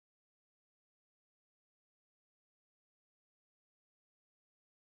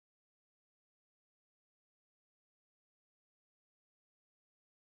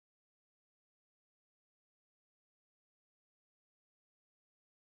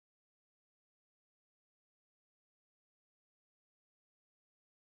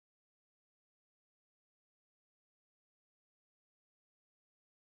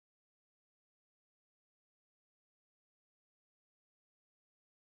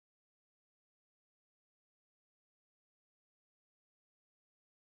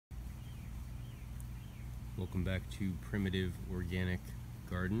Welcome back to Primitive Organic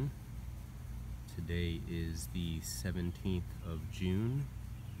Garden. Today is the 17th of June.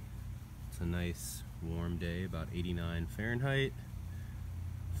 It's a nice warm day, about 89 Fahrenheit.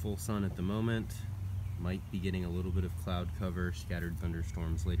 Full sun at the moment. Might be getting a little bit of cloud cover, scattered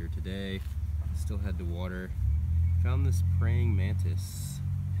thunderstorms later today. Still had to water. Found this praying mantis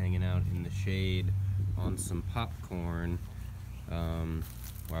hanging out in the shade on some popcorn.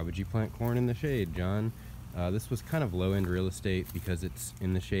 Why would you plant corn in the shade, John? This was kind of low-end real estate because it's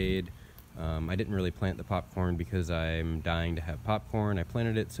in the shade. I didn't really plant the popcorn because I'm dying to have popcorn. I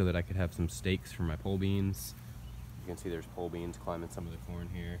planted it so that I could have some stakes for my pole beans. You can see there's pole beans climbing some of the corn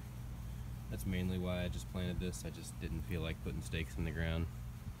here. That's mainly why I just planted this. I just didn't feel like putting stakes in the ground.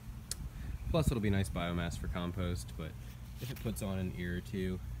 Plus it'll be nice biomass for compost, but if it puts on an ear or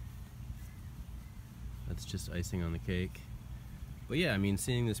two, that's just icing on the cake. But yeah, I mean,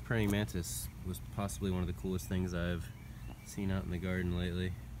 seeing this praying mantis was possibly one of the coolest things I've seen out in the garden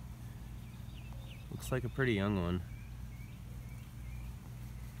lately. Looks like a pretty young one.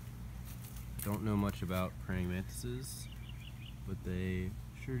 Don't know much about praying mantises, but they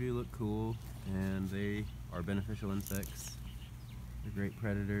sure do look cool, and they are beneficial insects. They're great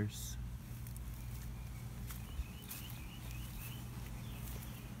predators.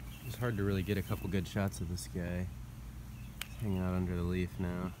 It's hard to really get a couple good shots of this guy. Hanging out under the leaf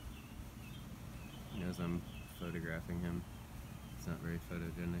now. He knows I'm photographing him. It's not very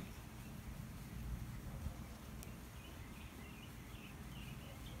photogenic.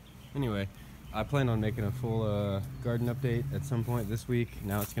 Anyway, I plan on making a full garden update at some point this week.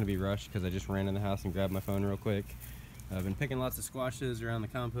 Now it's going to be rushed because I just ran in the house and grabbed my phone real quick. I've been picking lots of squashes around the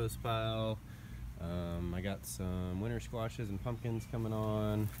compost pile. I got some winter squashes and pumpkins coming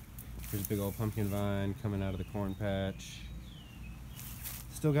on. There's a big old pumpkin vine coming out of the corn patch.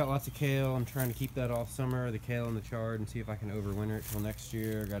 Still got lots of kale. I'm trying to keep that all summer, the kale and the chard, and see if I can overwinter it till next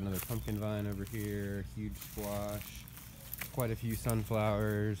year. Got another pumpkin vine over here, huge squash, quite a few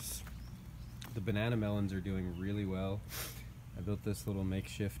sunflowers. The banana melons are doing really well. I built this little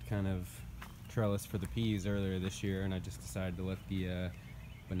makeshift kind of trellis for the peas earlier this year, and I just decided to let the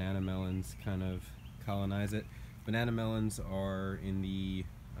banana melons kind of colonize it. Banana melons are in the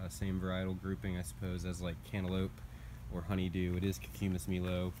same varietal grouping, I suppose, as like cantaloupe or honeydew. It is Cucumis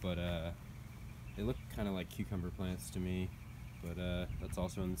milo, but they look kind of like cucumber plants to me, but that's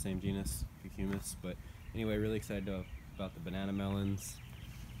also in the same genus, Cucumis. But anyway, really excited about the banana melons.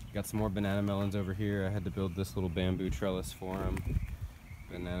 Got some more banana melons over here. I had to build this little bamboo trellis for them.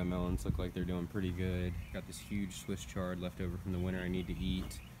 Banana melons look like they're doing pretty good. Got this huge Swiss chard left over from the winter I need to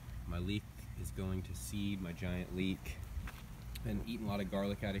eat. My leek is going to seed, my giant leek. Been eating a lot of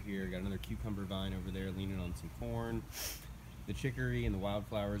garlic out of here. Got another cucumber vine over there leaning on some corn. The chicory and the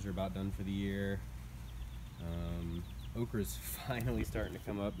wildflowers are about done for the year. Okra's finally starting to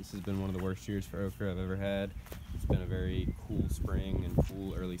come up. This has been one of the worst years for okra I've ever had. It's been a very cool spring and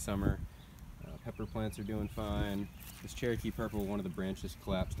cool early summer. Pepper plants are doing fine. This Cherokee purple, one of the branches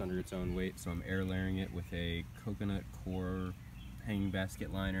collapsed under its own weight, so I'm air layering it with a coconut core hanging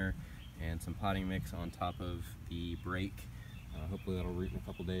basket liner and some potting mix on top of the break. Hopefully that'll root in a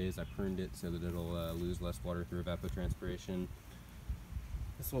couple days. I pruned it so that it'll lose less water through evapotranspiration.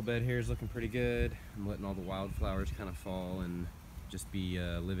 This little bed here is looking pretty good. I'm letting all the wildflowers kind of fall and just be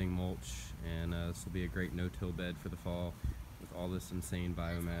living mulch, and this will be a great no-till bed for the fall with all this insane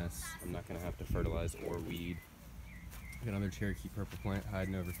biomass. I'm not going to have to fertilize or weed. Got another Cherokee purple plant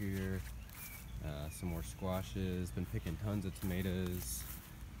hiding over here. Some more squashes. Been picking tons of tomatoes.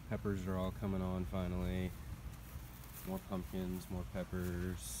 Peppers are all coming on finally. More pumpkins, more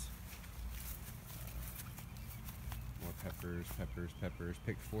peppers. More peppers.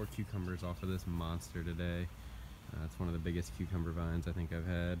 Picked 4 cucumbers off of this monster today. It's one of the biggest cucumber vines I think I've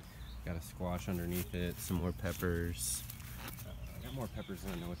had. Got a squash underneath it, some more peppers. I got more peppers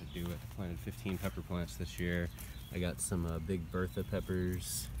than I know what to do with. I planted 15 pepper plants this year. I got some big Bertha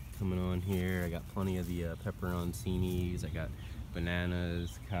peppers coming on here. I got plenty of the pepperoncinis. I got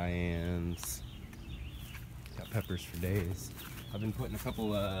bananas, cayennes. Got peppers for days. I've been putting a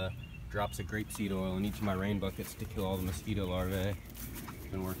couple drops of grapeseed oil in each of my rain buckets to kill all the mosquito larvae. It's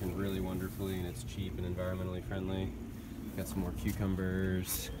been working really wonderfully, and it's cheap and environmentally friendly. Got some more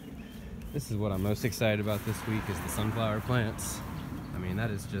cucumbers. This is what I'm most excited about this week, is the sunflower plants. I mean, that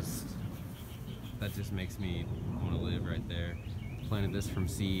just makes me want to live right there. Planted this from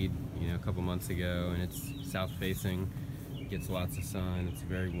seed, a couple months ago, and it's south facing. Gets lots of sun. It's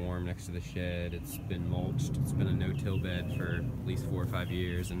very warm next to the shed. It's been mulched. It's been a no-till bed for at least 4 or 5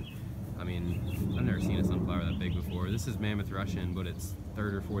 years, and I mean, I've never seen a sunflower that big before. This is Mammoth Russian, but it's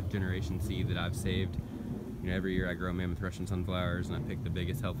 3rd or 4th generation seed that I've saved you know, every year I grow mammoth Russian sunflowers, and I pick the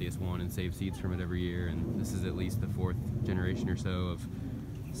biggest, healthiest one and save seeds from it every year. And this is at least the 4th generation or so of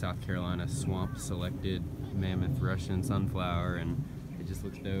South Carolina swamp selected mammoth Russian sunflower, and it just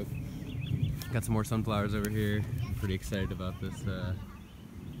looks dope. Got some more sunflowers over here. I'm pretty excited about this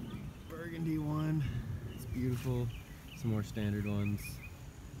burgundy one. It's beautiful. Some more standard ones,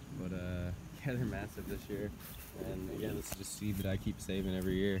 but yeah, they're massive this year. And again, this is just seed that I keep saving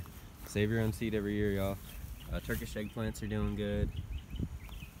every year. Save your own seed every year, y'all. Turkish eggplants are doing good.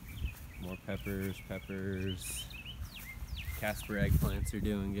 More peppers. Casper eggplants are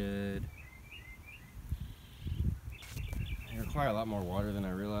doing good. They require a lot more water than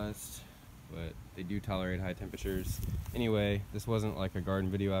I realized, but they do tolerate high temperatures. Anyway, this wasn't like a garden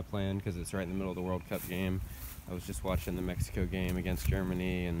video I planned because it's right in the middle of the World Cup game. I was just watching the Mexico game against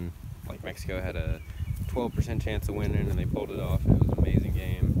Germany, and like Mexico had a 12% chance of winning and they pulled it off. It was an amazing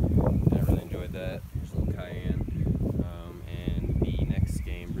game, and I really enjoyed that. There's a little cayenne. And the next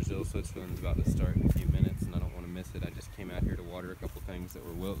game, Brazil-Switzerland, is about to start in a few minutes, and I don't want to miss it. I just came out here to water a couple things that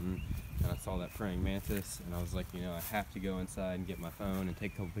were wilting, and I saw that praying mantis, and I was like, you know, I have to go inside and get my phone and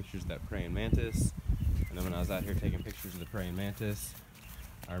take a couple pictures of that praying mantis. And then when I was out here taking pictures of the praying mantis,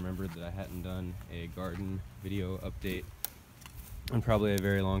 I remembered that I hadn't done a garden video update in probably a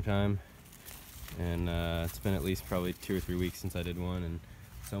very long time, and it's been at least probably 2 or 3 weeks since I did one, and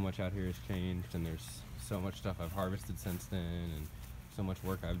so much out here has changed, and there's so much stuff I've harvested since then, and so much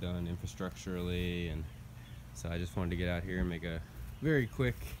work I've done infrastructurally, and so I just wanted to get out here and make a very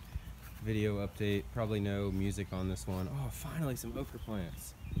quick video update. Probably no music on this one. Oh, finally some okra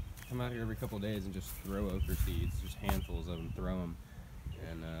plants. Come out here every couple of days and just throw okra seeds, just handfuls of them, throw them,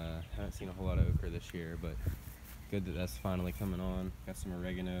 and haven't seen a whole lot of okra this year, but good that that's finally coming on. Got some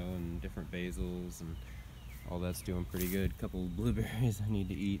oregano and different basils, and all that's doing pretty good. A couple of blueberries I need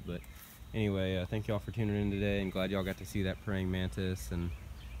to eat, but anyway, thank y'all for tuning in today, and glad y'all got to see that praying mantis, and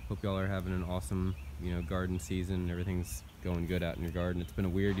hope y'all are having an awesome, you know, garden season. Everything's going good out in your garden. It's been a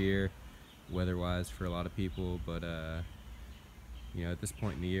weird year weather-wise for a lot of people, but you know, at this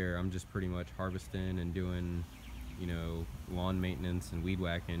point in the year, I'm just pretty much harvesting and doing, you know, lawn maintenance and weed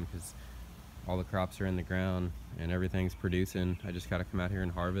whacking, because all the crops are in the ground and everything's producing. I just gotta come out here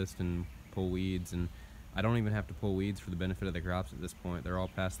and harvest and pull weeds, and I don't even have to pull weeds for the benefit of the crops at this point. They're all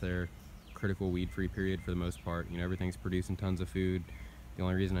past their critical weed-free period for the most part. You know, everything's producing tons of food. The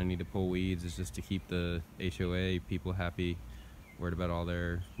only reason I need to pull weeds is just to keep the HOA people happy, worried about all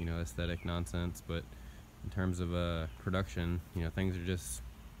their, you know, aesthetic nonsense. But in terms of production, you know, things are just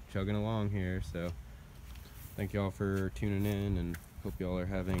chugging along here. So thank y'all for tuning in, and hope y'all are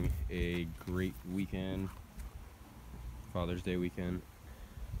having a great weekend, Father's Day weekend.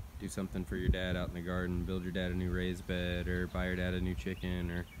 Do something for your dad out in the garden. Build your dad a new raised bed, or buy your dad a new chicken,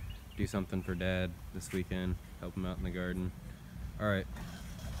 or do something for dad this weekend. Help him out in the garden. Alright,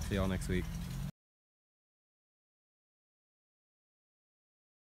 see y'all next week.